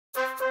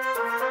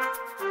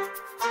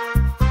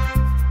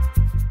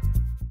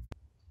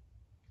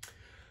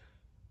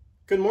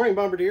Good morning,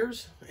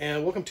 Bombardiers,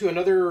 and welcome to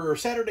another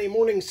Saturday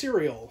morning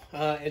cereal.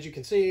 As you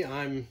can see,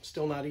 I'm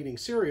still not eating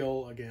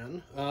cereal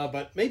again,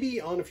 but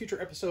maybe on a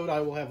future episode I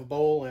will have a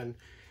bowl and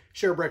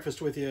share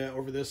breakfast with you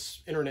over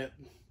this internet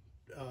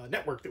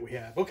network that we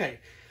have. Okay,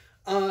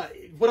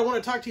 what I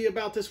want to talk to you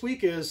about this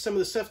week is some of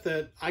the stuff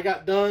that I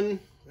got done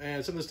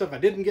and some of the stuff I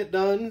didn't get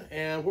done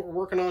and what we're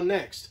working on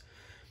next.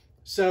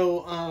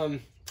 So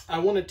I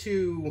wanted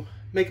to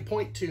make a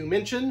point to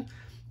mention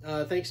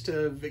thanks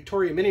to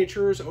Victoria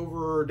Miniatures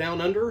over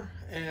Down Under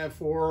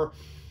for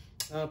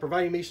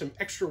providing me some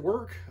extra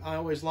work. I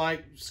always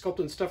like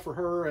sculpting stuff for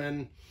her,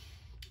 and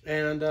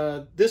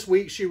this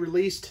week she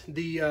released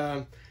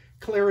the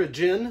Clara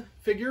Jin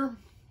figure,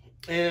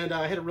 and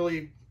I had a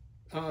really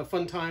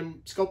fun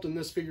time sculpting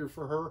this figure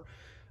for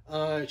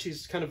her.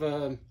 She's kind of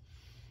a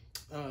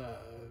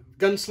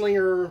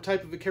gunslinger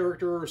type of a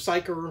character,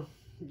 Psycher,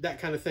 that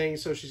kind of thing.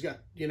 So she's got,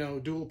 you know,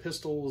 dual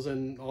pistols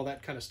and all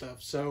that kind of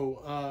stuff.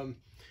 So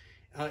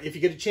if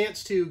you get a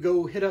chance to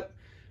go hit up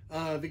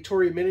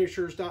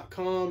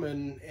victoriaminiatures.com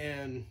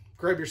and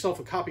grab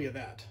yourself a copy of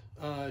that.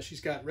 She's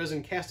got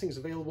resin castings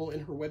available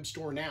in her web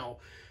store now.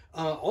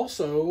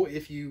 Also,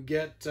 if you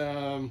get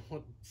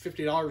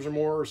 $50 or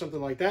more or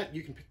something like that,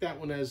 you can pick that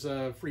one as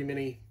a free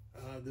mini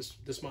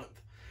this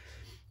month.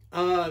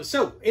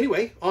 So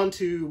anyway, on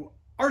to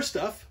our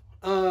stuff.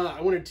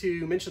 I wanted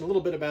to mention a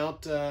little bit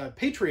about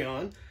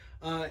Patreon.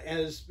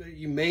 As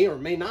you may or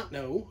may not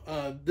know,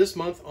 this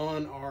month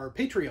on our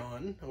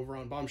Patreon, over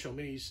on Bombshell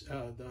Minis,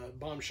 the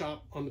Bomb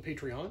Shop on the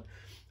Patreon,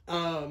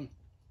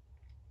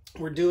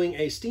 we're doing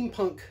a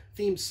steampunk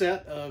themed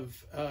set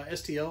of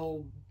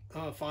STL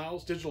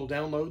files, digital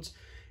downloads.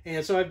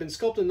 And so I've been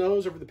sculpting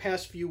those over the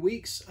past few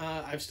weeks.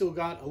 I've still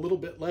got a little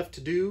bit left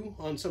to do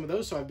on some of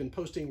those, so I've been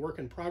posting work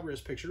in progress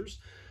pictures.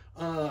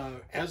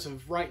 As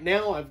of right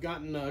now, I've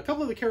gotten a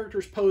couple of the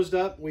characters posed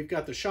up. We've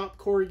got the shop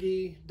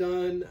corgi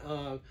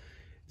done.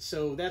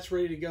 So that's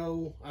ready to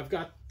go. I've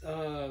got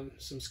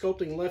some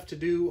sculpting left to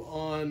do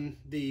on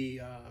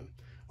the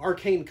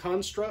arcane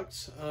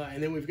constructs,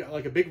 and then we've got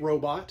like a big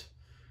robot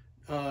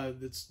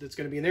that's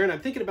going to be in there. And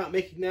I'm thinking about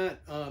making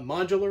that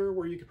modular,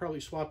 where you could probably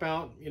swap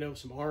out, you know,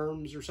 some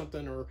arms or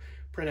something, or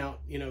print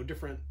out, you know,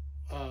 different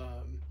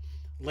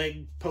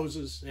leg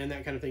poses and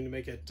that kind of thing to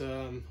make it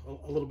a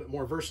little bit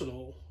more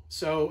versatile.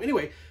 So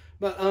anyway,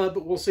 but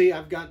we'll see.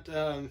 I've got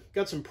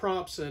some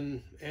props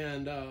and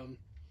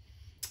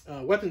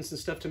weapons and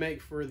stuff to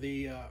make for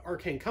the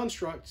arcane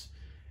constructs,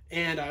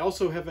 and I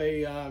also have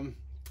a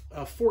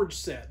forge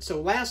set. So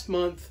last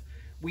month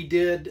we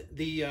did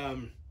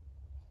the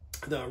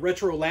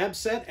retro lab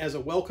set as a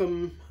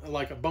welcome,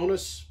 like a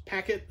bonus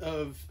packet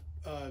of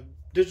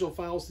digital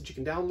files that you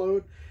can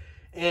download,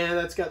 and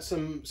that's got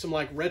some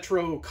like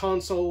retro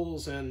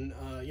consoles and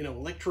you know,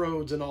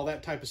 electrodes and all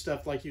that type of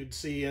stuff like you'd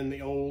see in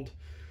the old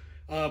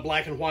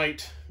black and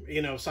white,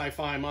 you know,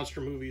 sci-fi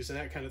monster movies and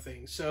that kind of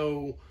thing.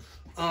 So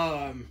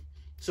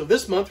so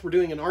this month we're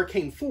doing an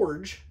arcane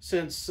forge,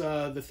 since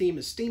the theme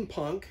is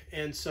steampunk,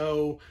 and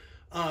so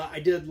I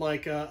did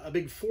like a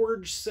big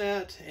forge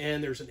set,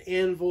 and there's an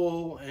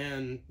anvil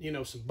and, you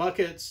know, some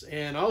buckets,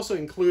 and I also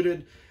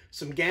included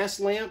some gas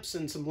lamps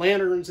and some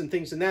lanterns and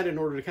things in that in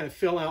order to kind of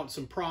fill out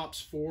some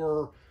props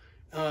for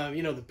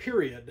you know, the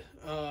period.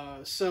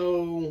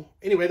 So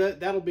anyway,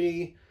 that'll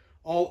be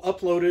all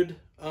uploaded.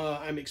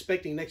 I'm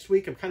expecting next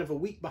week. I'm kind of a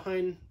week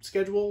behind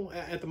schedule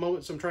at the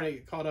moment, so I'm trying to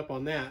get caught up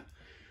on that.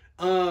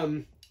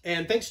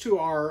 And thanks to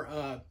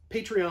our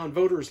Patreon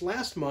voters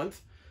last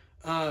month,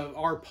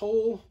 our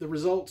poll, the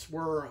results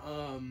were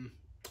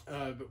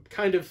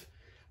kind of,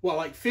 well,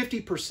 like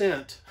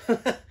 50%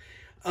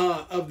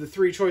 of the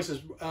three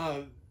choices.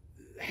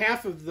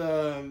 Half of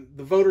the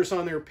voters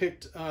on there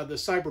picked the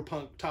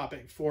cyberpunk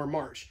topic for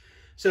March.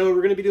 So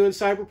we're going to be doing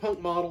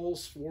cyberpunk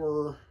models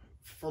for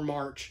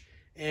March.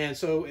 And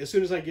so as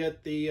soon as I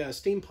get the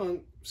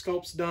steampunk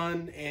sculpts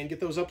done and get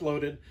those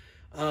uploaded,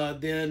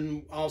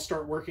 then I'll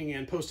start working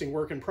and posting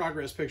work in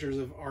progress pictures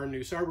of our new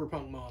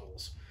cyberpunk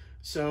models.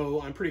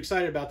 So I'm pretty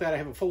excited about that. I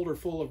have a folder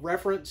full of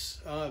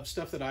reference of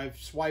stuff that I've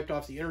swiped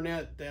off the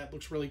internet that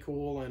looks really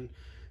cool, and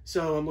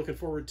so I'm looking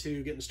forward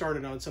to getting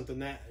started on something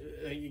that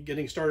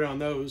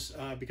those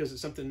because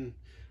it's something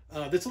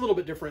that's a little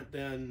bit different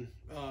than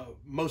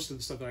most of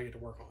the stuff that I get to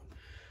work on.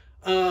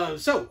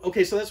 So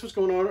that's what's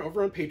going on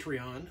over on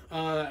Patreon.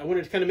 I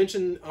wanted to kind of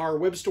mention our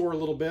web store a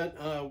little bit.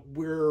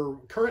 We're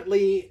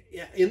currently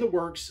in the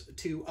works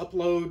to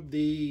upload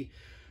the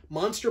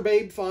Monster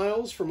Babe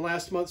files from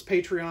last month's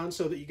Patreon,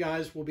 so that you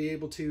guys will be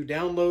able to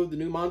download the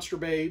new Monster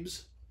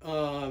Babes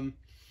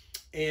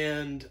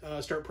and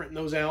start printing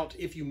those out.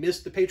 If you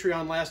missed the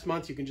Patreon last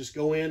month, you can just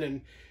go in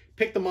and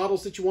pick the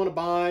models that you want to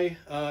buy.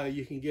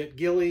 You can get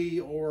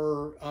Gilly,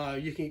 or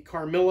you can get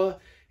Carmilla.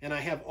 And I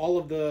have all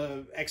of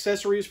the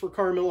accessories for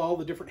Carmilla, all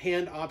the different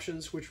hand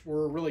options, which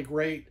were really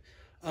great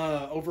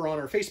over on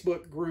our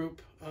Facebook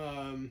group.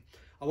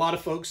 A lot of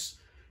folks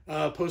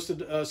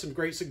posted some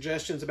great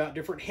suggestions about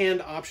different hand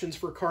options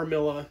for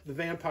Carmilla, the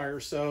vampire.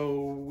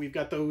 So we've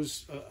got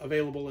those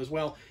available as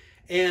well.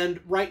 And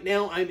right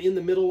now I'm in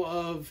the middle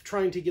of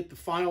trying to get the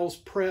files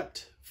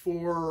prepped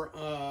for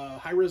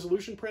high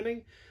resolution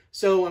printing.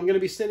 So I'm going to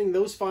be sending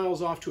those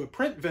files off to a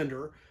print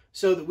vendor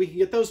so that we can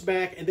get those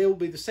back, and they will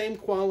be the same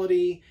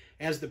quality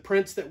as the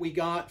prints that we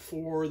got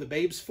for the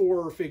Babes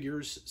 4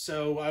 figures.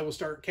 So I will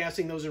start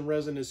casting those in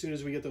resin as soon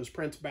as we get those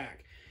prints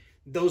back.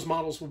 Those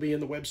models will be in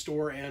the web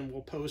store, and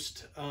we'll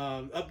post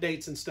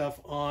updates and stuff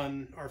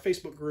on our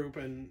Facebook group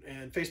and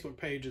Facebook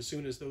page as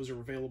soon as those are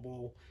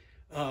available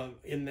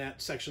in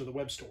that section of the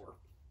web store.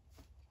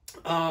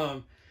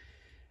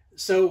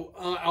 So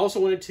I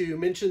also wanted to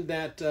mention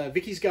that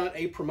Vicky's got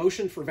a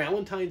promotion for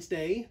Valentine's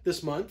Day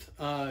this month.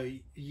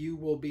 You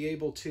will be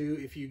able to,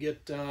 if you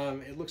get,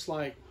 it looks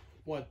like,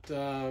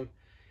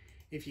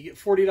 if you get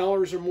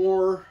 $40 or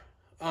more,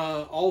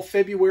 all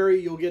February,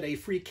 you'll get a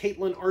free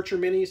Caitlin Archer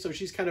Mini. So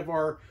she's kind of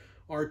our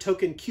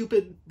token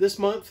Cupid this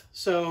month.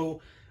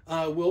 So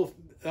we'll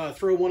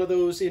throw one of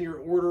those in your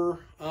order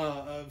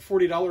of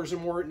 $40 or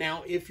more.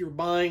 Now, if you're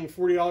buying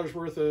 $40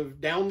 worth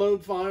of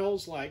download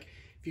files, like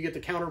if you get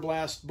the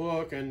Counterblast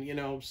book and, you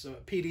know, some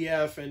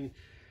PDF and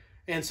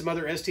some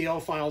other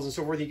STL files and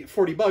so forth, you get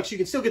 $40. You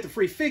can still get the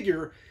free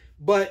figure,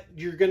 but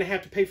you're going to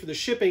have to pay for the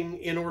shipping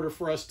in order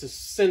for us to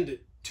send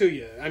it to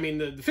you. I mean,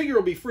 the figure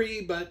will be free,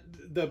 but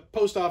the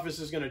post office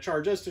is going to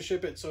charge us to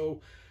ship it.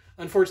 So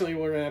unfortunately,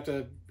 we're going to have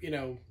to, you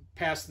know,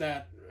 pass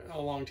that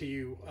along to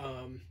you.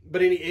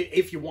 But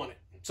if you want it.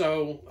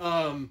 So,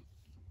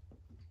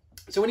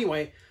 so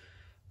anyway,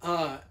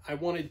 I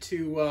wanted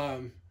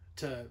to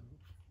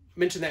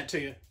mention that to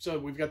you. So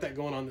we've got that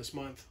going on this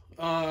month.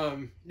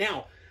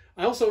 Now,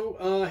 I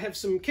also have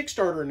some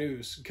Kickstarter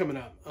news coming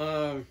up.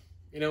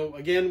 You know,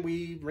 again,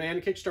 we ran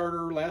a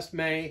Kickstarter last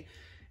May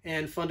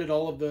and funded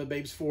all of the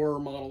Babes 4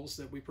 models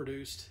that we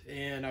produced,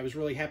 and I was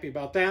really happy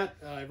about that.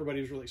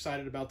 Everybody was really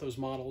excited about those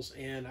models,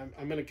 and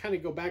I'm going to kind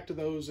of go back to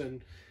those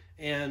and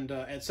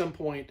at some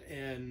point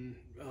and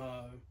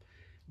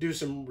do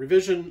some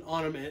revision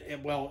on them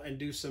and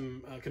do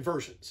some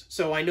conversions.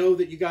 So I know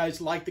that you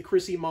guys like the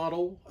Chrissy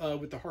model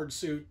with the hard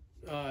suit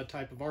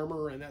type of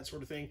armor and that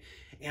sort of thing,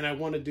 and I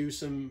want to do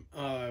some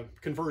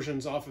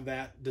conversions off of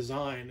that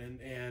design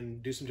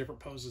and do some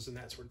different poses and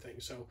that sort of thing.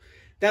 So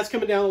that's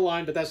coming down the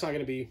line, but that's not going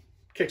to be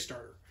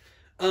Kickstarter.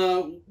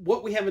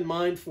 What we have in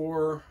mind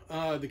for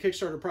the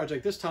Kickstarter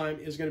project this time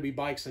is going to be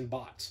bikes and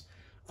bots.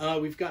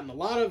 We've gotten a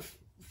lot of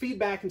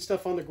feedback and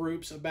stuff on the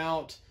groups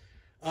about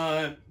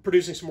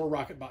producing some more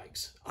rocket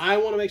bikes. I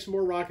want to make some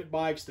more rocket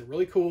bikes. They're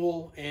really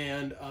cool,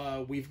 and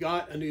we've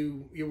got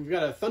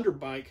a Thunder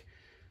bike,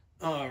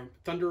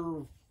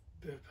 Thunderjet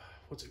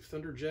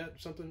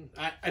something.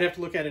 I'd have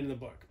to look at it in the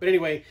book. But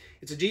anyway,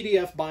 it's a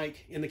GDF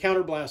bike in the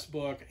Counterblast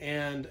book,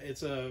 and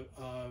it's a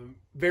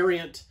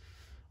variant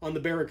on the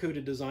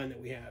Barracuda design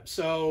that we have.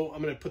 So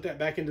I'm going to put that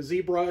back into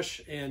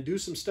ZBrush and do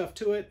some stuff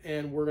to it,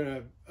 and we're going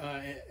to,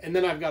 and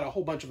then I've got a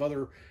whole bunch of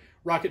other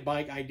rocket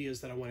bike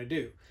ideas that I want to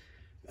do.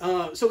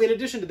 So in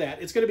addition to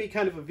that, it's going to be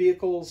kind of a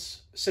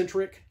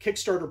vehicles-centric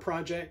Kickstarter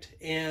project,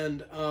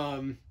 and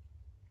I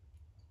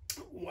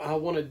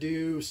want to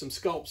do some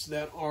sculpts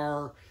that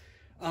are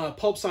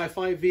pulp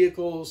sci-fi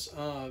vehicles,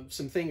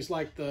 some things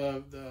like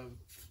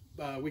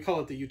we call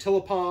it the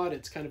Utilipod.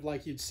 It's kind of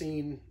like you'd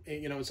seen,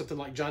 you know, something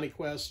like Johnny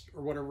Quest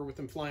or whatever with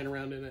them flying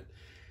around in it.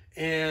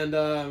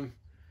 And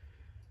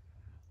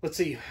let's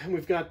see,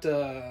 we've got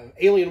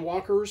alien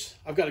walkers.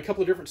 I've got a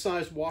couple of different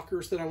sized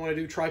walkers that I want to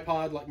do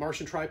tripod, like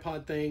Martian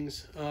tripod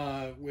things,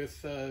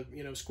 with,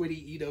 you know,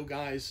 Squiddy Edo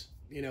guys,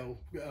 you know,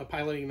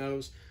 piloting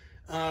those.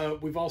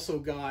 We've also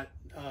got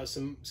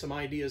some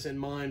ideas in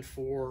mind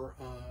for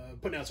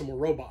putting out some more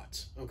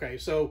robots. Okay,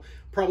 so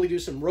probably do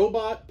some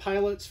robot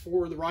pilots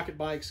for the rocket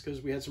bikes,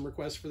 because we had some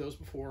requests for those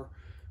before,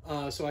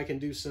 so I can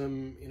do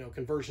some, you know,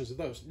 conversions of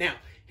those. Now,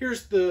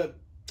 here's the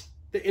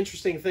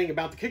interesting thing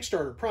about the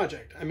Kickstarter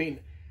project. I mean,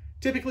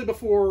 typically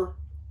before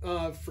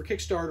for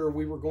Kickstarter,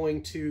 we were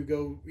going to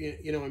go,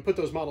 you know, and put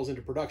those models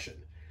into production.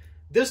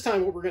 This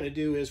time what we're going to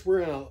do is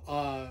we're going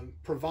to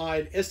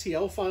provide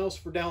STL files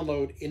for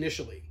download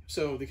initially.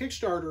 So the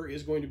Kickstarter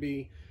is going to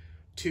be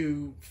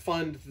to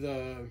fund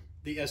the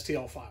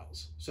STL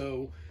files.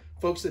 So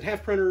folks that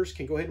have printers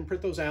can go ahead and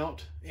print those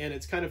out, and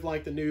it's kind of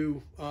like the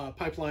new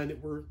pipeline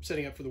that we're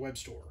setting up for the web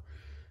store.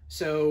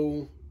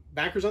 So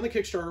backers on the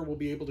Kickstarter will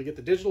be able to get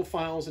the digital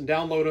files and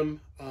download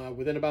them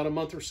within about a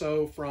month or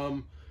so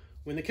from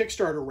when the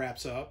Kickstarter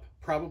wraps up,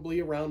 probably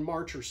around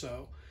March or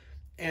so.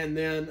 And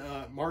then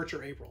March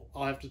or April.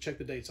 I'll have to check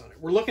the dates on it.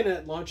 We're looking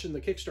at launching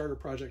the Kickstarter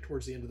project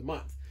towards the end of the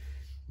month.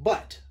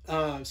 But,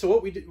 so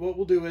what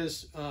we'll do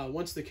is,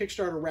 once the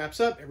Kickstarter wraps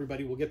up,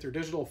 everybody will get their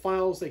digital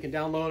files. They can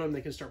download them.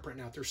 They can start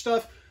printing out their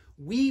stuff.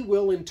 We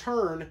will, in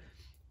turn,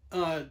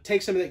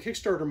 take some of that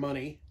Kickstarter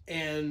money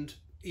and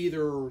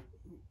either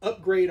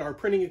upgrade our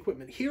printing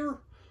equipment here,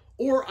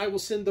 or I will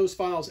send those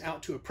files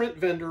out to a print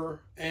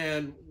vendor,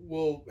 and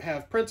we'll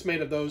have prints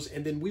made of those,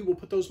 and then we will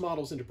put those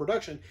models into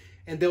production,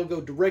 and they'll go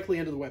directly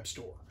into the web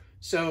store.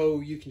 So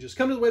you can just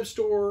come to the web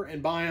store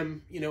and buy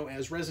them, you know,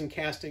 as resin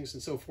castings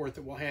and so forth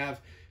that we'll have.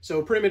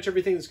 So pretty much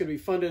everything that's going to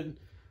be funded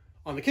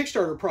on the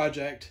Kickstarter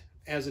project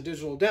as a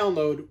digital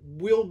download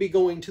will be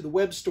going to the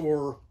web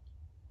store,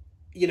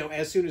 you know,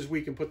 as soon as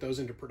we can put those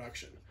into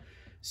production.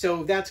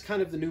 So that's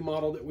kind of the new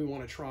model that we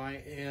want to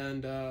try.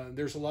 And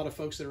there's a lot of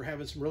folks that are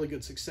having some really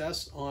good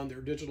success on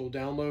their digital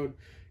download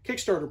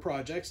Kickstarter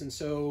projects. And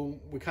so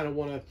we kind of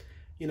want to,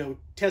 you know,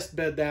 test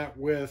bed that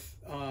with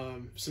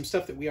some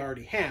stuff that we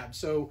already have.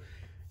 So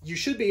you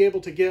should be able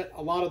to get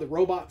a lot of the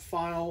robot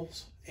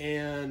files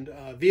and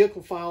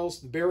vehicle files,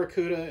 the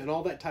Barracuda and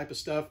all that type of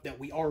stuff that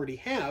we already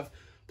have.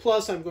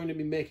 Plus, I'm going to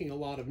be making a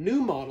lot of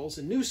new models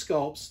and new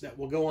sculpts that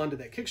will go onto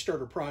that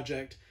Kickstarter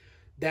project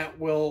that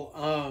will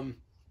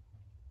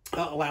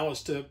allow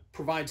us to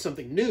provide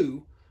something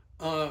new,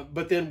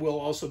 but then we'll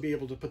also be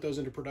able to put those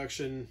into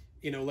production,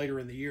 you know, later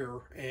in the year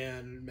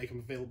and make them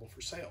available for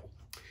sale.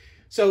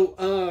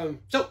 So,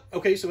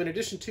 okay, so in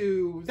addition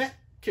to that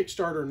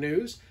Kickstarter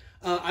news,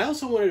 I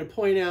also wanted to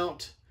point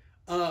out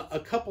a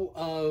couple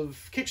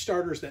of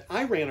Kickstarters that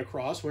I ran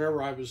across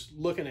whenever I was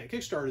looking at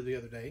Kickstarter the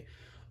other day.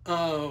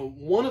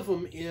 One of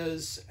them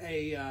is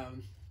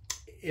and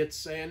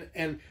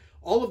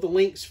all of the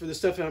links for the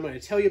stuff that I'm going to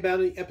tell you about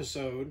in the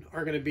episode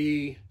are going to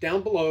be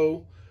down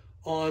below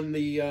on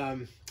the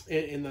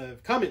in the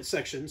comment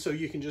section, so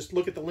you can just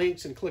look at the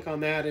links and click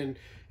on that, and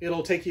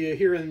it'll take you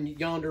here and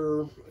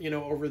yonder, you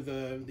know, over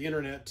the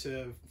internet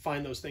to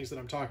find those things that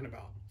I'm talking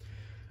about.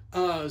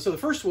 So the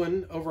first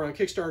one over on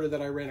Kickstarter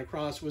that I ran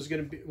across was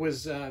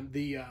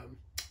the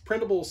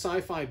Printable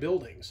Sci Fi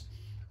buildings.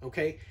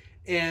 Okay,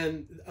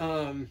 and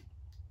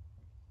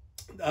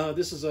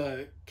this is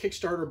a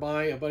Kickstarter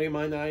by a buddy of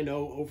mine that I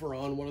know over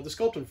on one of the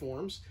sculpting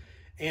forums.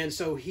 And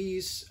so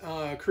he's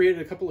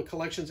created a couple of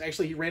collections.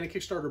 Actually, he ran a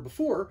Kickstarter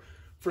before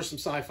for some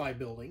sci-fi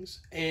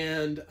buildings.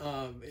 And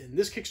in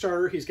this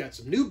Kickstarter, he's got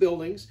some new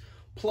buildings.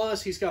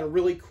 Plus, he's got a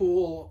really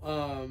cool,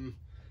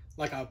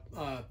 like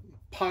a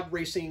pod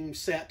racing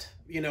set,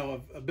 you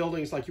know, of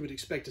buildings like you would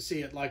expect to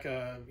see at like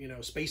a, you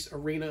know, space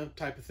arena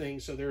type of thing.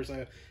 So there's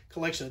a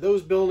collection of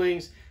those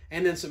buildings,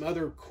 and then some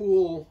other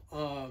cool,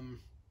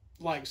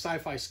 like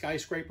sci-fi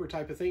skyscraper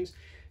type of things.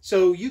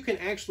 So you can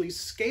actually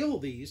scale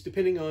these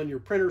depending on your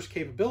printer's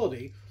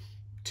capability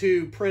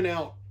to print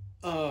out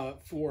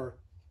for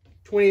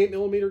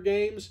 28mm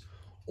games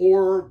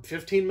or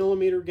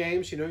 15mm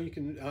games. You know, you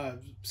can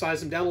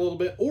size them down a little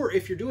bit. Or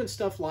if you're doing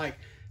stuff like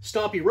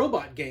stompy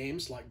robot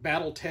games like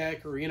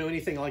Battletech or, you know,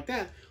 anything like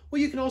that, well,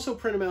 you can also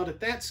print them out at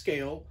that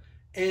scale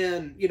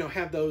and, you know,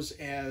 have those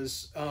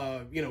as,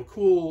 you know,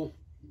 cool,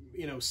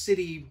 you know,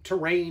 city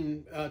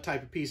terrain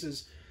type of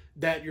pieces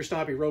that your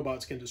stompy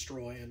robots can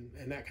destroy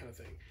and that kind of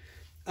thing.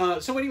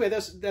 So anyway,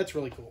 that's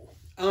really cool.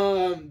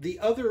 The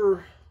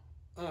other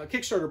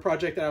Kickstarter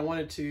project that I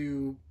wanted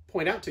to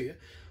point out to you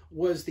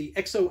was the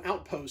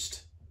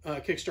Exo-Outpost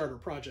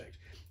Kickstarter project.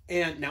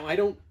 And now I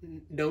don't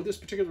know this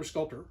particular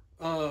sculptor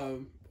or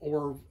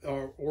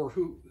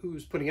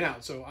who's putting it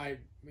out, so I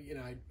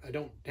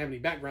don't have any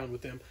background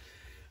with them.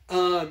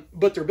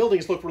 But their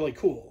buildings look really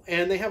cool,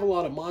 and they have a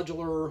lot of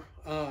modular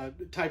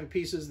type of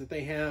pieces that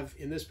they have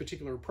in this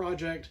particular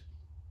project.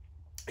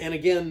 And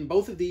again,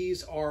 both of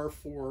these are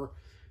for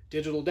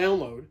digital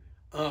download.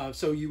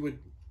 So you would,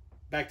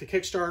 back to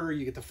Kickstarter,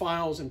 you get the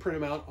files and print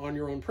them out on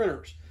your own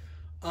printers.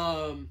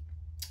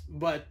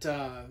 But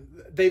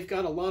they've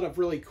got a lot of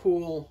really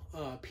cool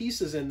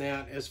pieces in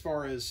that as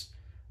far as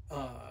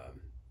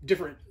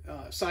different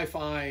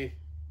sci-fi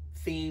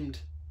themed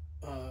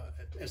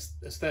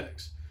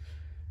aesthetics.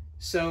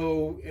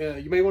 So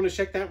you may want to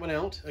check that one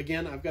out.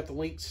 Again, I've got the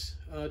links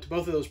to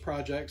both of those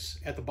projects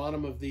at the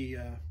bottom of the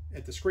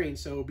screen.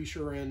 So be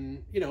sure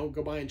and, you know,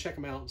 go by and check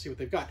them out and see what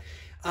they've got.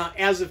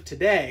 As of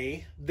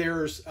today,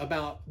 there's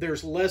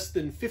less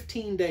than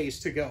 15 days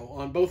to go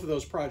on both of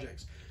those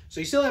projects. So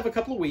you still have a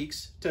couple of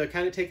weeks to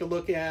kind of take a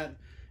look at,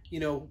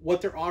 you know,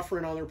 what they're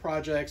offering on their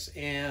projects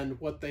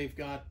and what they've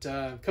got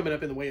coming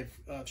up in the way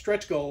of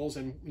stretch goals,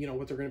 and, you know,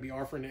 what they're going to be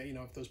offering, you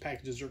know, if those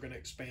packages are going to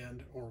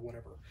expand or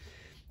whatever.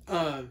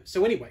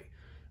 So anyway,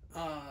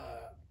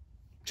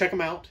 check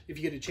them out if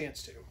you get a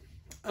chance to.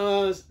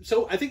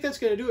 So I think that's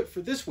going to do it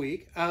for this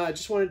week. I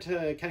just wanted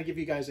to kind of give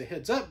you guys a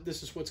heads up.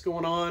 This is what's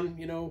going on,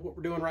 you know, what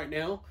we're doing right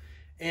now.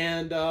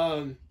 And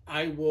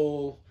I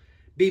will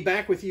be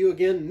back with you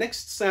again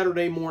next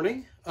Saturday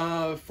morning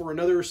for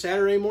another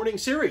Saturday morning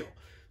serial.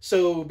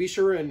 So be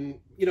sure and,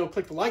 you know,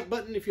 click the like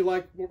button if you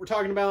like what we're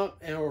talking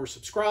about, or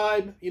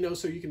subscribe, you know,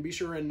 so you can be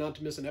sure and not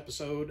to miss an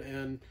episode,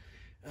 and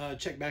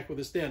check back with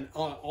us then.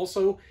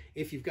 Also,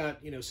 if you've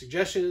got, you know,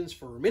 suggestions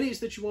for minis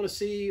that you want to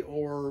see,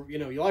 or, you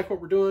know, you like what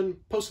we're doing,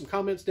 post some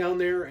comments down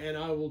there, and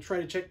I will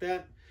try to check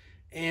that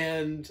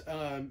and,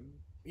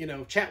 you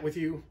know, chat with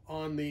you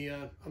on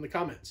the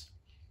comments.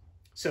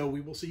 So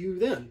we will see you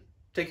then.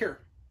 Take care.